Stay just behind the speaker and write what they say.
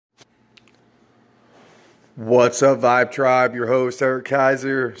What's up, Vibe Tribe? Your host, Eric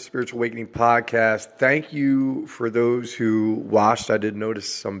Kaiser, Spiritual Awakening Podcast. Thank you for those who watched. I did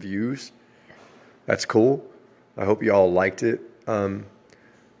notice some views. That's cool. I hope you all liked it.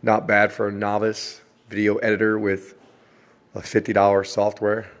 Not bad for a novice video editor with a $50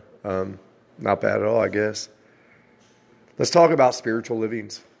 software. Not bad at all, I guess. Let's talk about spiritual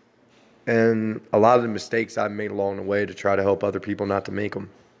livings and a lot of the mistakes I've made along the way to try to help other people not to make them.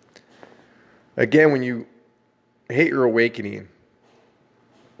 Again, when you hit your awakening,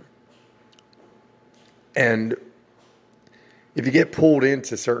 and if you get pulled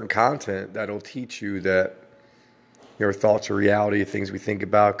into certain content that'll teach you that your thoughts are reality, things we think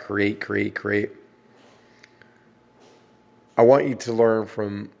about, create. I want you to learn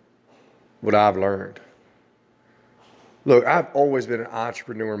from what I've learned. Look, I've always been an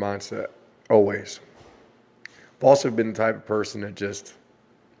entrepreneur mindset, always. I've also been the type of person that I just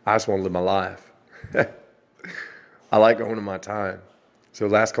want to live my life. I like owning my time. So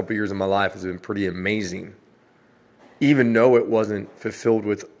the last couple of years of my life has been pretty amazing. Even though it wasn't fulfilled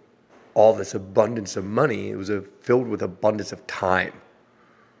with all this abundance of money, it was filled with abundance of time.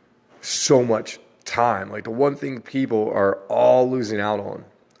 So much time. Like the one thing people are all losing out on,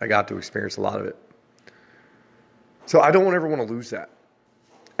 I got to experience a lot of it. So I don't ever want to lose that.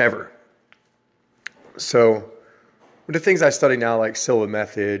 Ever. So the things I study now, like Silva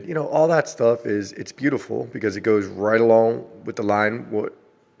Method, all that stuff it's beautiful because it goes right along with the line what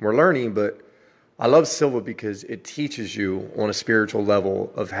we're learning. But I love Silva because it teaches you on a spiritual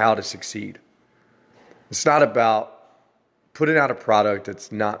level of how to succeed. It's not about putting out a product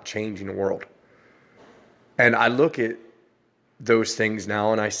that's not changing the world. And I look at those things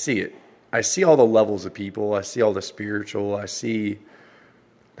now and I see it. I see all the levels of people. I see all the spiritual. I see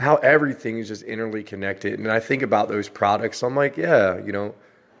how everything is just innerly connected. And I think about those products. I'm like, yeah,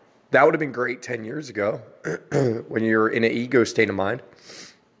 that would have been great 10 years ago when you're in an ego state of mind,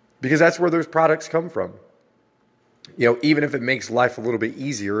 because that's where those products come from. Even if it makes life a little bit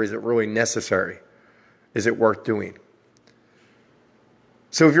easier, is it really necessary? Is it worth doing?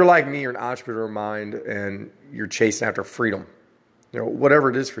 So if you're like me, you're an entrepreneur mind and you're chasing after freedom,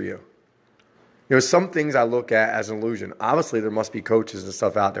 whatever it is for you. Some things I look at as an illusion. Obviously, there must be coaches and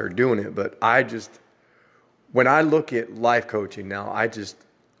stuff out there doing it, but when I look at life coaching now, I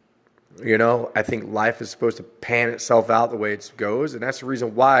think life is supposed to pan itself out the way it goes, and that's the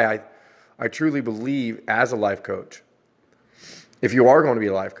reason why I truly believe as a life coach, if you are going to be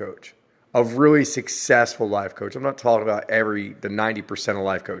a life coach, a really successful life coach, I'm not talking about the 90% of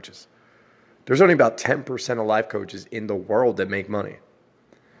life coaches. There's only about 10% of life coaches in the world that make money.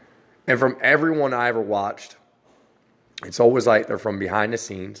 And from everyone I ever watched, it's always like they're from behind the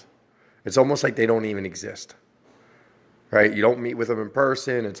scenes. It's almost like they don't even exist, right? You don't meet with them in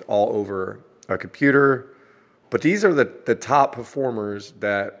person. It's all over a computer. But these are the top performers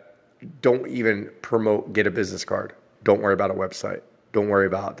that don't even promote get a business card. Don't worry about a website. Don't worry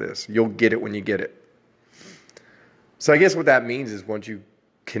about this. You'll get it when you get it. So I guess what that means is once you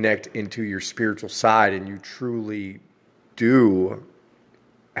connect into your spiritual side and you truly do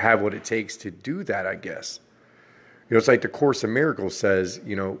have what it takes to do that, I guess. It's like the Course in Miracles says,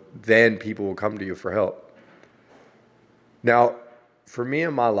 then people will come to you for help. Now, for me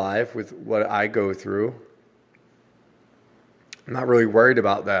in my life, with what I go through, I'm not really worried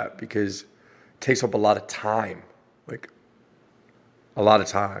about that because it takes up a lot of time. Like, a lot of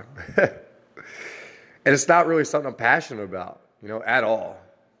time. And it's not really something I'm passionate about, at all.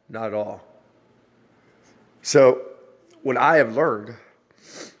 Not at all. So, what I have learned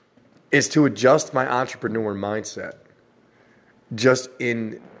is to adjust my entrepreneur mindset just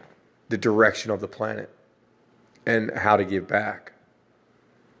in the direction of the planet and how to give back.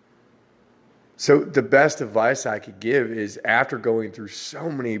 So the best advice I could give is, after going through so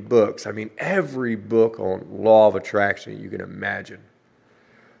many books, every book on law of attraction you can imagine,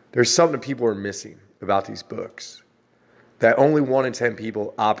 there's something that people are missing about these books, that only 1 in 10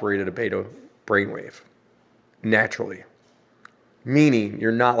 people operate at a beta brainwave naturally. Meaning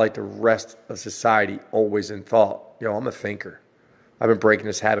you're not like the rest of society, always in thought. I'm a thinker. I've been breaking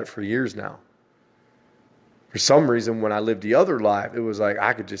this habit for years now. For some reason, when I lived the other life, it was like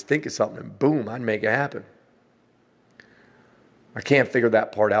I could just think of something and boom, I'd make it happen. I can't figure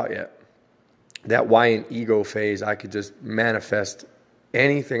that part out yet. That why in ego phase, I could just manifest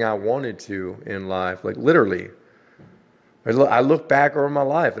anything I wanted to in life. Like literally. I look back over my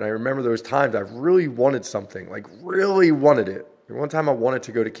life and I remember those times I really wanted something, like really wanted it. One time I wanted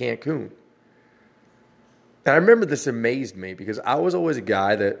to go to Cancun. And I remember this amazed me because I was always a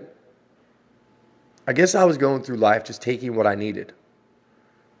guy that, I guess I was going through life just taking what I needed,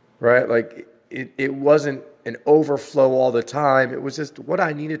 right? Like it wasn't an overflow all the time. It was just what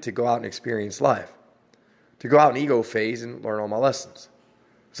I needed to go out and experience life, to go out and ego phase and learn all my lessons.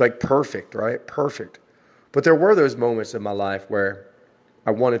 It's like perfect, right? Perfect. But there were those moments in my life where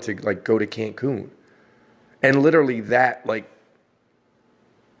I wanted to like go to Cancun. And literally that, like,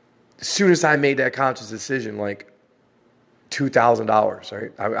 as soon as I made that conscious decision, like $2,000,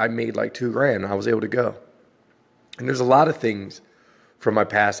 right? I made like $2,000 and I was able to go. And there's a lot of things from my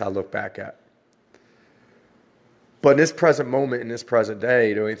past I look back at. But in this present moment, in this present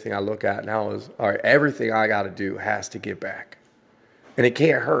day, the only thing I look at now is, all right, everything I got to do has to get back. And it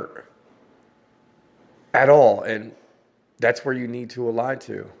can't hurt at all. And that's where you need to align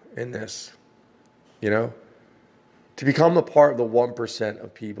to in this, you know? To become a part of the 1%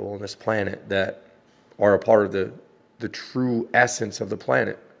 of people on this planet that are a part of the true essence of the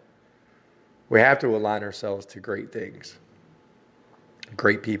planet, we have to align ourselves to great things,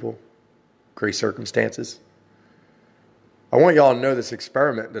 great people, great circumstances. I want y'all to know this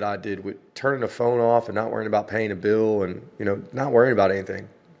experiment that I did with turning the phone off and not worrying about paying a bill and, you know, not worrying about anything.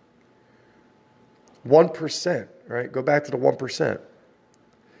 1%, right? Go back to the 1%.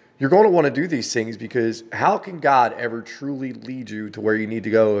 You're going to want to do these things because how can God ever truly lead you to where you need to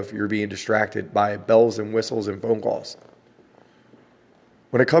go if you're being distracted by bells and whistles and phone calls?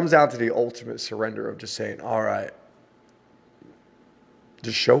 When it comes down to the ultimate surrender of just saying, all right,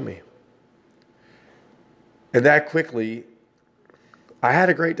 just show me. And that quickly, I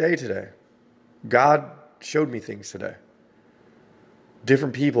had a great day today. God showed me things today.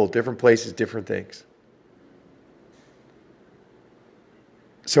 Different people, different places, different things.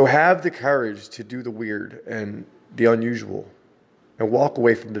 So have the courage to do the weird and the unusual and walk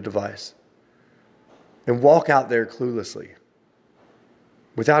away from the device and walk out there cluelessly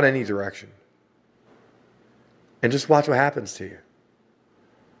without any direction and just watch what happens to you.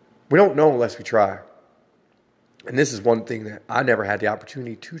 We don't know unless we try. And this is one thing that I never had the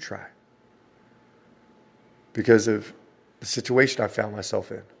opportunity to try because of the situation I found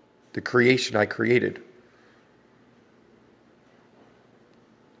myself in, the creation I created.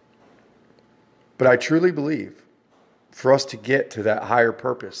 But I truly believe for us to get to that higher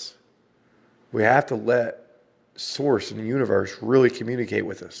purpose, we have to let Source and the universe really communicate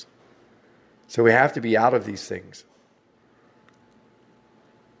with us. So we have to be out of these things.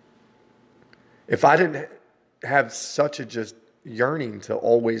 If I didn't have such a just yearning to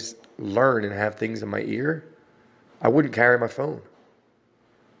always learn and have things in my ear, I wouldn't carry my phone.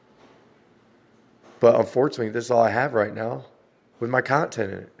 But unfortunately, this is all I have right now with my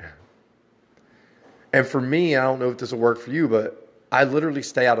content in it. And for me, I don't know if this will work for you, but I literally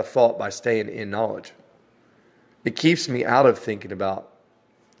stay out of thought by staying in knowledge. It keeps me out of thinking about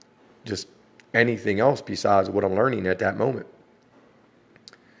just anything else besides what I'm learning at that moment.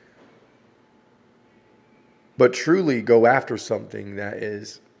 But truly go after something that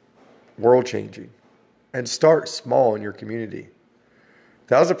is world-changing and start small in your community.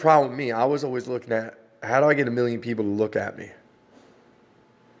 That was a problem with me. I was always looking at, how do I get 1 million people to look at me?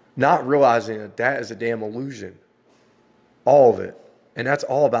 Not realizing that that is a damn illusion. All of it. And that's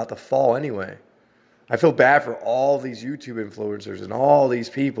all about the fall anyway. I feel bad for all these YouTube influencers and all these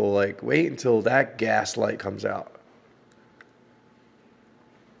people. Like, wait until that gaslight comes out.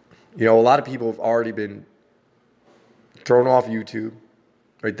 You know, a lot of people have already been thrown off YouTube.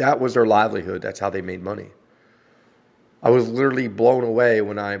 Right? That was their livelihood. That's how they made money. I was literally blown away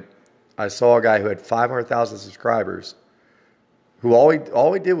when I saw a guy who had 500,000 subscribers who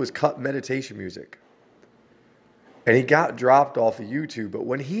all he did was cut meditation music. And he got dropped off of YouTube. But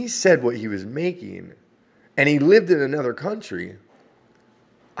when he said what he was making, and he lived in another country,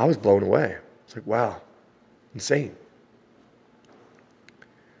 I was blown away. It's like, wow, insane.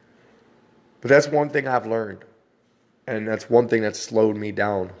 But that's one thing I've learned. And that's one thing that slowed me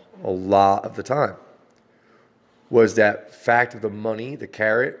down a lot of the time. Was that fact of the money, the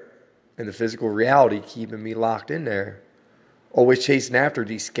carrot, and the physical reality keeping me locked in there. Always chasing after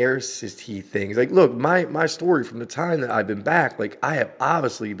these scarcity things. Like, look, my story from the time that I've been back, like, I have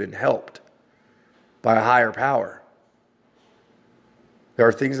obviously been helped by a higher power. There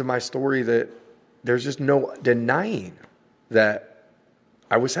are things in my story that there's just no denying that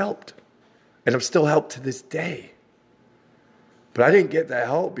I was helped. And I'm still helped to this day. But I didn't get that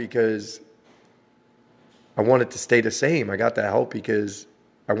help because I wanted to stay the same. I got that help because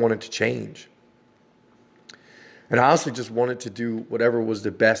I wanted to change. And I honestly just wanted to do whatever was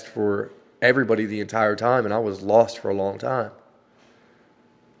the best for everybody the entire time. And I was lost for a long time.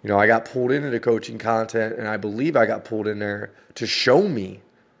 You know, I got pulled into the coaching content, and I believe I got pulled in there to show me,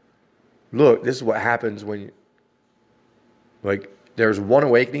 look, this is what happens when, like, There's one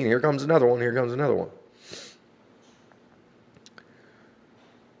awakening. Here comes another one. Here comes another one.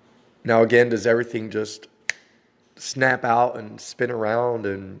 Now, again, does everything just snap out and spin around,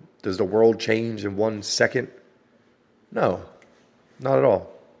 and does the world change in 1 second? No, not at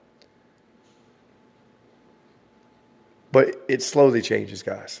all. But it slowly changes,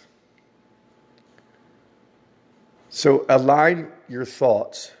 guys. So align your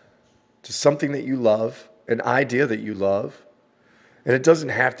thoughts to something that you love, an idea that you love, and it doesn't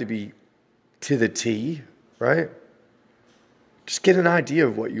have to be to the T, right? Just get an idea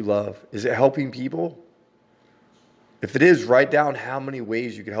of what you love. Is it helping people? If it is, write down how many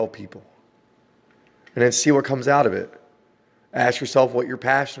ways you can help people. And then see what comes out of it. Ask yourself what you're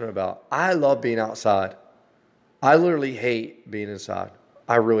passionate about. I love being outside. I literally hate being inside.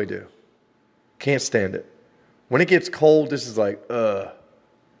 I really do. Can't stand it. When it gets cold, this is like,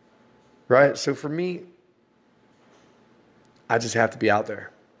 right? So for me, I just have to be out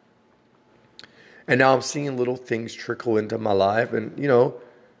there. And now I'm seeing little things trickle into my life. And,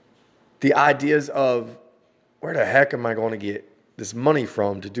 the ideas of where the heck am I going to get this money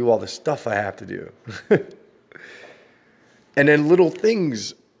from to do all the stuff I have to do? And then little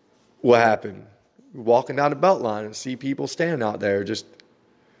things will happen. Walking down the Beltline and see people standing out there just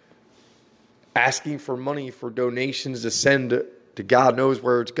asking for money for donations to send to God knows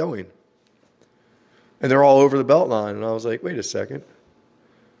where it's going. And they're all over the Beltline. And I was like, wait a second.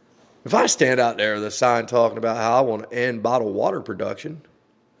 If I stand out there with a sign talking about how I want to end bottled water production,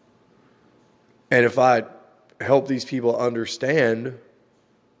 and if I help these people understand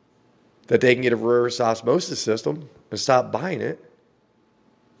that they can get a reverse osmosis system and stop buying it,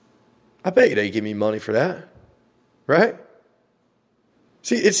 I bet you they give me money for that, right?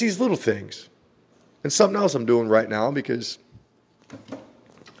 See, it's these little things. And something else I'm doing right now, because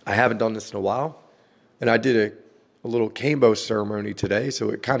I haven't done this in a while, and I did a little Kambo ceremony today, so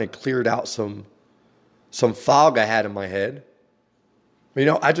it kind of cleared out some fog I had in my head.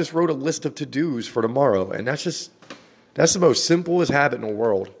 I just wrote a list of to-dos for tomorrow, and that's the most simplest habit in the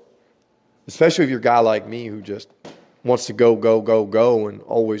world, especially if you're a guy like me who just wants to go, go, go, go, and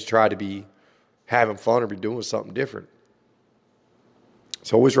always try to be having fun or be doing something different.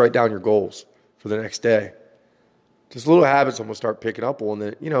 So always write down your goals for the next day. Just little habits I'm going to start picking up on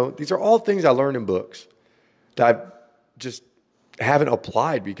that, these are all things I learned in books that I just haven't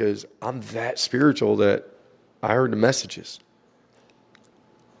applied because I'm that spiritual that I heard the messages.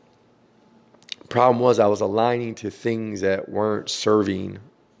 Problem was I was aligning to things that weren't serving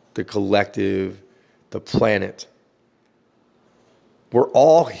the collective, the planet. We're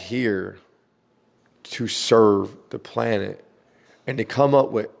all here to serve the planet and to come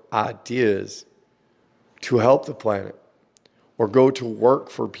up with ideas to help the planet or go to work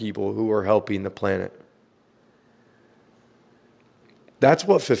for people who are helping the planet. That's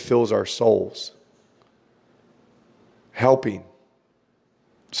what fulfills our souls. Helping.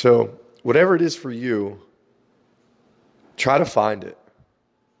 So whatever it is for you, try to find it.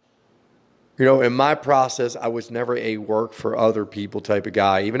 In my process, I was never a work for other people type of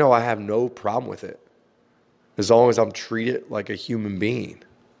guy, even though I have no problem with it, as long as I'm treated like a human being.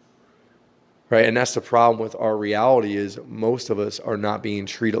 Right? And that's the problem with our reality is most of us are not being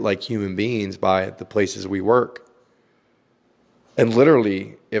treated like human beings by the places we work. And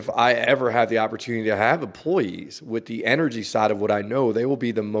literally, if I ever have the opportunity to have employees with the energy side of what I know, they will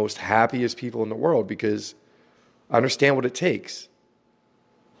be the most happiest people in the world because I understand what it takes.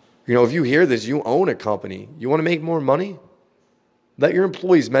 If you hear this, you own a company, you want to make more money, let your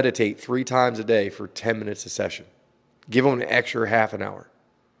employees meditate 3 times a day for 10 minutes a session. Give them an extra half an hour.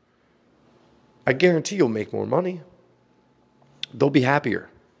 I guarantee you'll make more money. They'll be happier.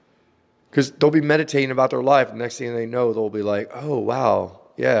 Because they'll be meditating about their life. The next thing they know, they'll be like, oh, wow,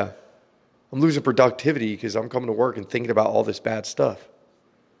 yeah. I'm losing productivity because I'm coming to work and thinking about all this bad stuff.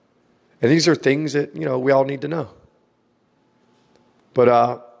 And these are things that, we all need to know.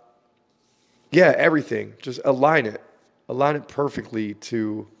 But, everything. Just align it. Align it perfectly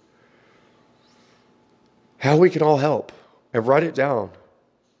to how we can all help. And write it down.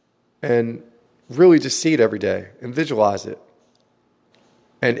 And really just see it every day and visualize it.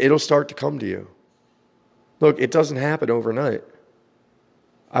 And it'll start to come to you. Look, it doesn't happen overnight.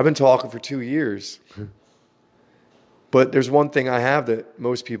 I've been talking for 2 years. But there's one thing I have that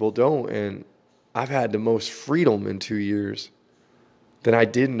most people don't, and I've had the most freedom in 2 years than I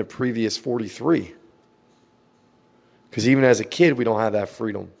did in the previous 43. Because even as a kid, we don't have that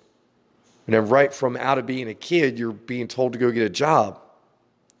freedom. And then right from out of being a kid, you're being told to go get a job.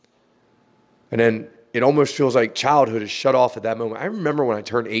 And then it almost feels like childhood is shut off at that moment. I remember when I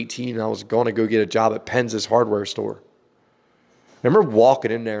turned 18 and I was going to go get a job at Penz's hardware store. I remember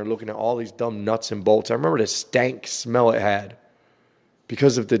walking in there and looking at all these dumb nuts and bolts. I remember the stank smell it had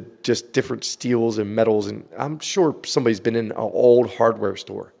because of the just different steels and metals. And I'm sure somebody's been in an old hardware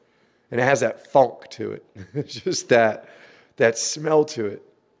store and it has that funk to it. It's just that smell to it.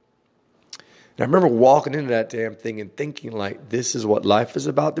 And I remember walking into that damn thing and thinking like, this is what life is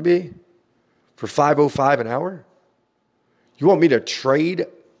about to be for $5.05 an hour? You want me to trade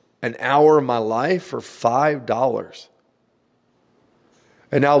an hour of my life for $5?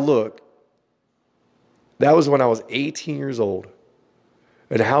 And now look, that was when I was 18 years old.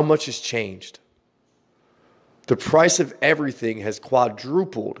 And how much has changed? The price of everything has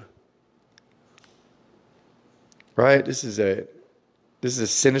quadrupled. Right? This is a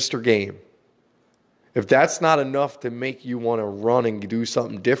sinister game. If that's not enough to make you want to run and do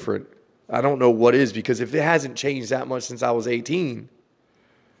something different, I don't know what is, because if it hasn't changed that much since I was 18,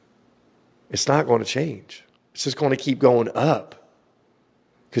 it's not going to change. It's just going to keep going up.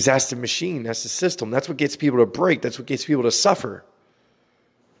 Because that's the machine, that's the system. That's what gets people to break. That's what gets people to suffer.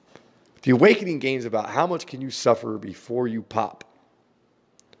 The awakening game is about how much can you suffer before you pop.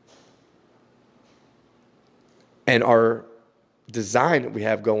 And our design that we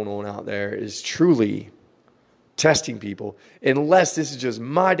have going on out there is truly testing people, unless this is just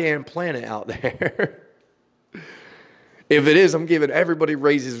my damn planet out there. If it is, I'm giving everybody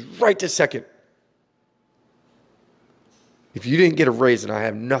raises right this second. If you didn't get a raise, then I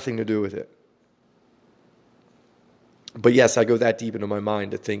have nothing to do with it. But yes, I go that deep into my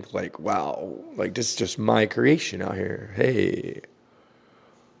mind to think like, wow, like this is just my creation out here. Hey.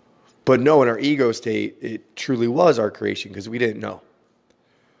 But no, in our ego state, it truly was our creation because we didn't know.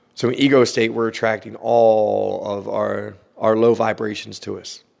 So in ego state, we're attracting all of our low vibrations to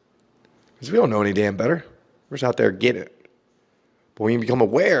us. Because we don't know any damn better. We're just out there getting it. But when you become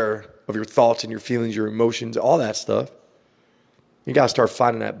aware of your thoughts and your feelings, your emotions, all that stuff, you got to start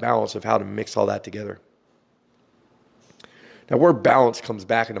finding that balance of how to mix all that together. Now, word balance comes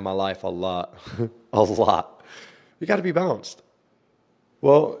back into my life a lot. A lot. You got to be balanced.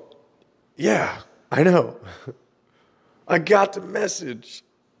 Well, yeah, I know. I got the message.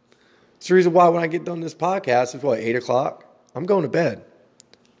 It's the reason why when I get done this podcast, it's 8 o'clock? I'm going to bed.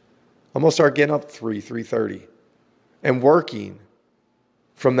 I'm going to start getting up 3:30 and working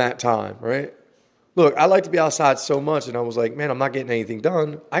from that time, right? Look, I like to be outside so much, and I was like, man, I'm not getting anything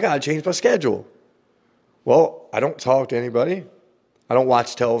done. I got to change my schedule. Well, I don't talk to anybody. I don't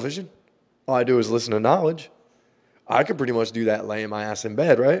watch television. All I do is listen to knowledge. I could pretty much do that laying my ass in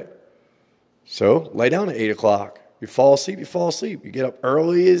bed, right? So lay down at 8 o'clock. You fall asleep, you fall asleep. You get up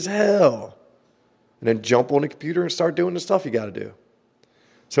early as hell. And then jump on the computer and start doing the stuff you got to do.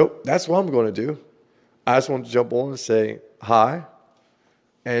 So that's what I'm going to do. I just want to jump on and say hi.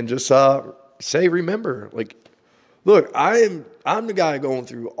 And just say, remember, like, look, I'm the guy going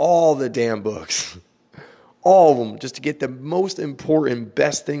through all the damn books. All of them, just to get the most important,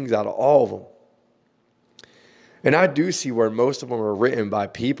 best things out of all of them. And I do see where most of them are written by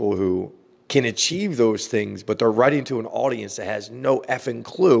people who can achieve those things, but they're writing to an audience that has no effing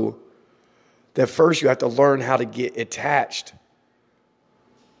clue that first you have to learn how to get attached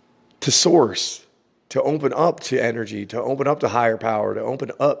to source, to open up to energy, to open up to higher power, to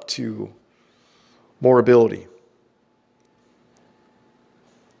open up to more ability.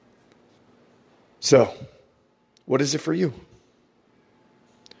 So, what is it for you?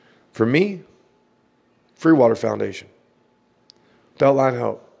 For me, Free Water Foundation. Without line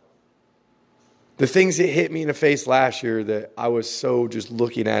help. The things that hit me in the face last year that I was so just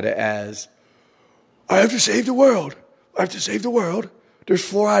looking at it as, I have to save the world. I have to save the world. There's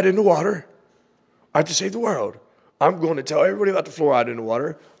fluoride in the water. I have to save the world. I'm going to tell everybody about the fluoride in the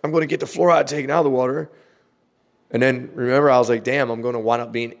water. I'm going to get the fluoride taken out of the water. And then, remember, I was like, damn, I'm going to wind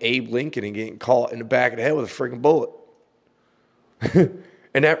up being Abe Lincoln and getting caught in the back of the head with a freaking bullet.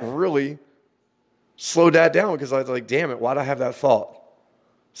 And that really slowed that down because I was like, damn it, why'd I have that thought?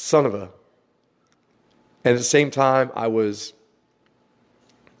 Son of a. And at the same time, I was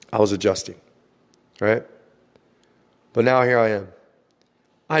adjusting, right? But now here I am.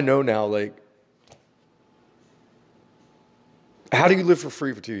 I know now, like, how do you live for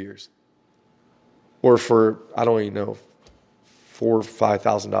free for 2 years? Or for, I don't even know, $4,000 or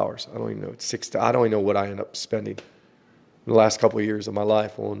 $5,000. I don't even know. I don't even know what I end up spending in the last couple of years of my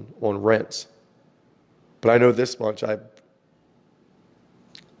life on rents. But I know this much.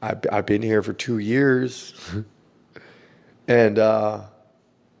 I've been here for 2 years. And,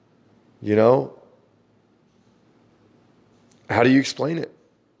 you know, how do you explain it?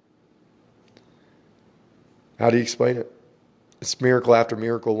 How do you explain it? It's miracle after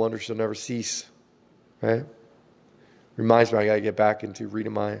miracle, wonder shall never cease, right? Reminds me I got to get back into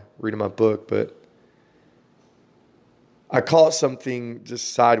reading my book, but I caught something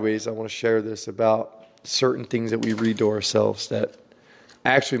just sideways. I want to share this about certain things that we read to ourselves that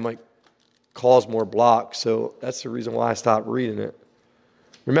actually might cause more blocks. So that's the reason why I stopped reading it.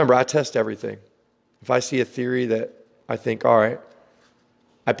 Remember, I test everything. If I see a theory that I think, all right,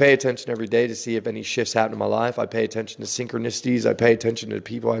 I pay attention every day to see if any shifts happen in my life. I pay attention to synchronicities. I pay attention to the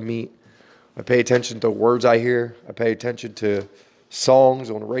people I meet. I pay attention to words I hear. I pay attention to songs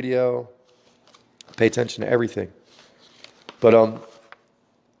on the radio. I pay attention to everything. But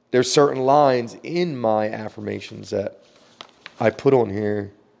there's certain lines in my affirmations that I put on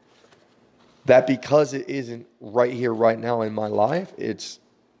here that because it isn't right here, right now in my life, it's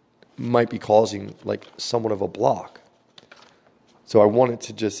might be causing like somewhat of a block. So I wanted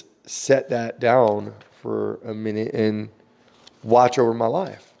to just set that down for a minute and watch over my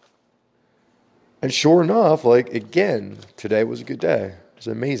life. And sure enough, like again, today was a good day. It was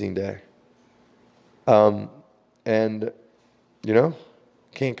an amazing day. And you know,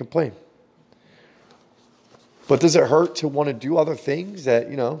 can't complain. But does it hurt to want to do other things that,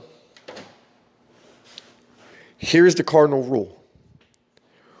 here's the cardinal rule.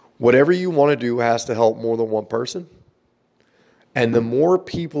 Whatever you want to do has to help more than one person. And the more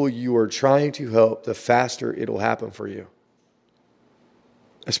people you are trying to help, the faster it'll happen for you.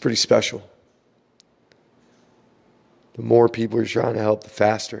 That's pretty special. The more people you're trying to help, the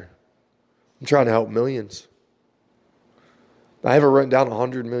faster. I'm trying to help millions. I haven't written down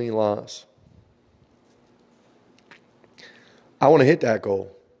 100 million lives. I want to hit that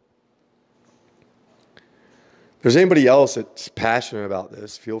goal. If there's anybody else that's passionate about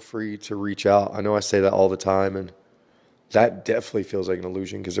this, feel free to reach out. I know I say that all the time, and that definitely feels like an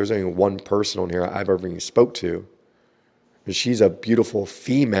illusion because there's only one person on here I've ever even spoke to. And she's a beautiful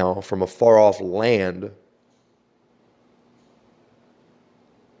female from a far-off land.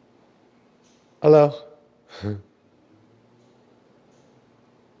 Hello.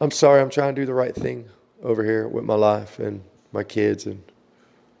 I'm sorry, I'm trying to do the right thing over here with my life and my kids. And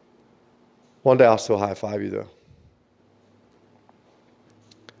one day I'll still high-five you, though.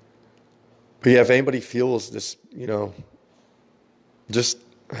 But yeah, if anybody feels this, just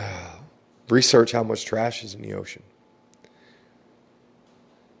research how much trash is in the ocean.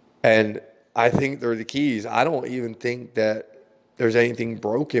 And I think they're the keys. I don't even think that there's anything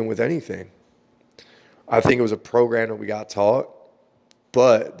broken with anything. I think it was a program that we got taught.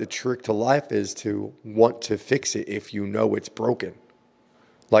 But the trick to life is to want to fix it if you know it's broken.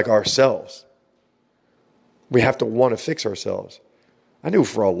 Like ourselves. We have to want to fix ourselves. I knew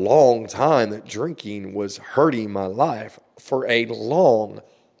for a long time that drinking was hurting my life for a long,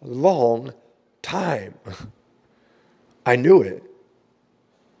 long time. I knew it.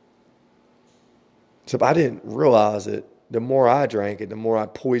 So I didn't realize it. The more I drank it, the more I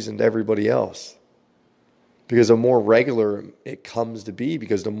poisoned everybody else. Because the more regular it comes to be,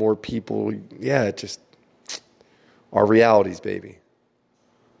 because the more people, it just, our realities, baby.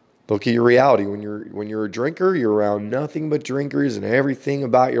 Look at your reality. When you're a drinker, you're around nothing but drinkers, and everything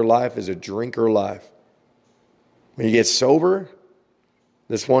about your life is a drinker life. When you get sober,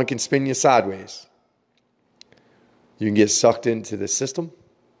 this one can spin you sideways. You can get sucked into the system.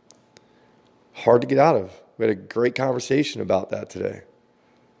 Hard to get out of. We had a great conversation about that today.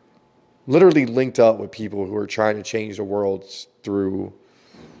 Literally linked up with people who are trying to change the world through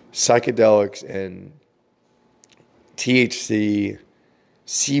psychedelics and THC,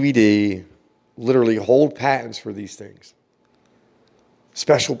 CBD, literally hold patents for these things.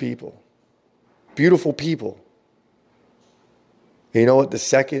 Special people. Beautiful people. And you know what? The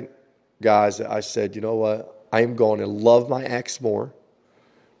second, guys, that I said, you know what? I am going to love my ex more.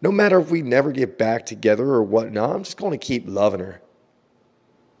 No matter if we never get back together or whatnot, I'm just going to keep loving her.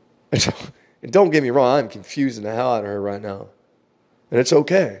 And don't get me wrong, I'm confusing the hell out of her right now. And it's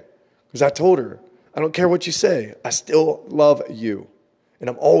okay. Because I told her, I don't care what you say. I still love you. And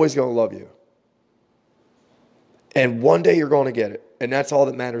I'm always going to love you. And one day you're going to get it. And that's all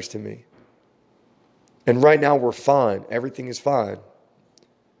that matters to me. And right now we're fine. Everything is fine.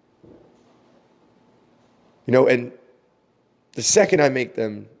 And the second I make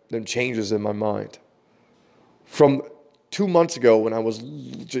them changes in my mind. From 2 months ago when I was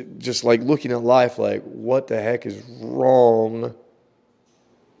just like looking at life like, what the heck is wrong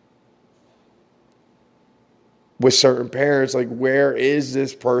with certain parents? Like, where is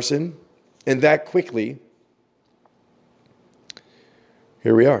this person? And that quickly,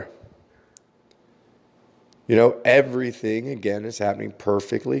 here we are. Everything, again, is happening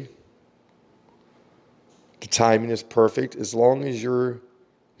perfectly. The timing is perfect as long as you're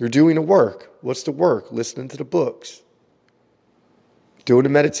doing the work. What's the work? Listening to the books. doing the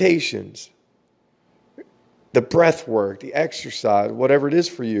meditations, the breath work, the exercise, whatever it is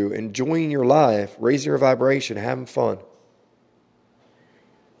for you, enjoying your life, raising your vibration, having fun.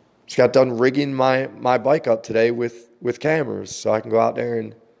 Just got done rigging my bike up today with cameras so I can go out there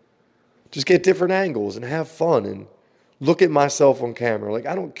and just get different angles and have fun and look at myself on camera. Like,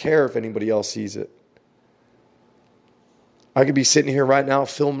 I don't care if anybody else sees it. I could be sitting here right now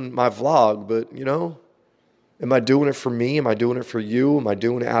filming my vlog, but, am I doing it for me? Am I doing it for you? Am I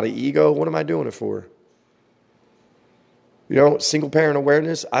doing it out of ego? What am I doing it for? Single parent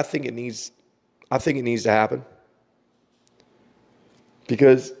awareness, I think it needs to happen.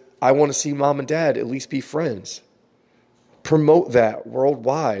 Because I want to see mom and dad at least be friends. Promote that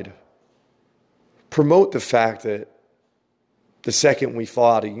worldwide. Promote the fact that the second we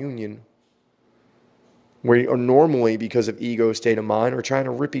fall out of union, we are normally, because of ego, state of mind, are trying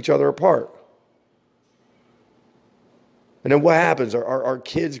to rip each other apart. And then what happens? Our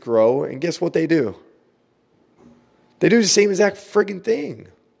kids grow, and guess what they do? They do the same exact friggin' thing.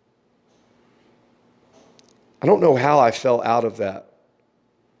 I don't know how I fell out of that.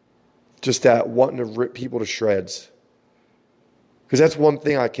 Just that wanting to rip people to shreds. Because that's one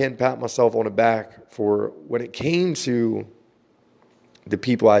thing I can pat myself on the back for when it came to the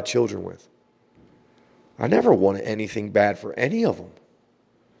people I had children with. I never wanted anything bad for any of them.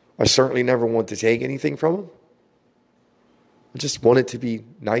 I certainly never wanted to take anything from them. I just wanted to be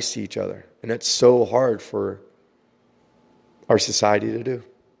nice to each other. And that's so hard for our society to do.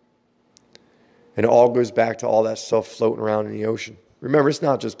 And it all goes back to all that stuff floating around in the ocean. Remember, it's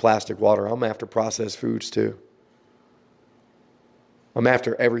not just plastic water. I'm after processed foods too. I'm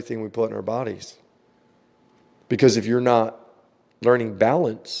after everything we put in our bodies. Because if you're not learning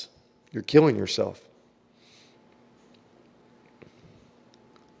balance, you're killing yourself.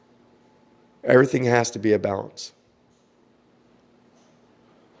 Everything has to be a balance.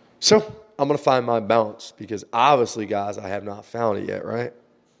 So, I'm going to find my balance because obviously, guys, I have not found it yet, right?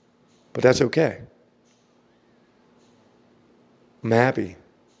 But that's okay. I'm happy.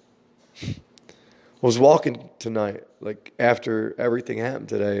 I was walking tonight, like after everything happened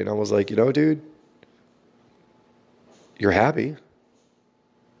today, and I was like, dude, you're happy.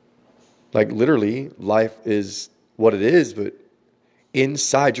 Like literally, life is what it is, but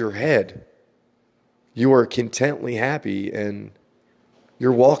inside your head, you are contently happy and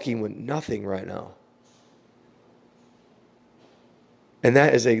you're walking with nothing right now. And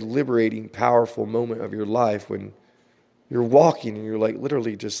that is a liberating, powerful moment of your life when you're walking and you're like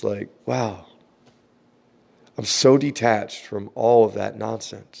literally just like, wow, I'm so detached from all of that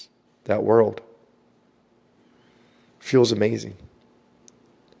nonsense, that world. Feels amazing.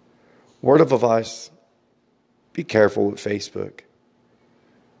 Word of advice, be careful with Facebook.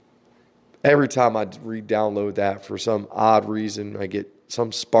 Every time I re-download that for some odd reason, I get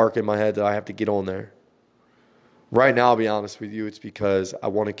some spark in my head that I have to get on there. Right now, I'll be honest with you, it's because I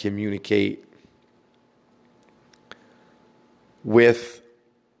want to communicate with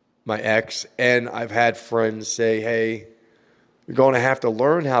my ex, and I've had friends say, hey, you're going to have to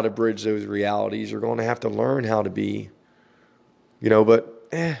learn how to bridge those realities. You're going to have to learn how to be, but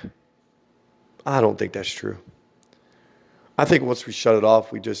I don't think that's true. I think once we shut it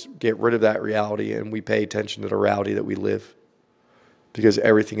off, we just get rid of that reality and we pay attention to the reality that we live, because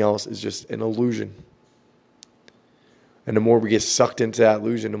everything else is just an illusion. And the more we get sucked into that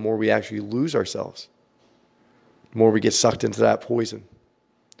illusion, the more we actually lose ourselves. The more we get sucked into that poison.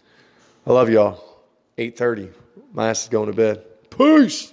 I love y'all. 8:30. My ass is going to bed. Peace.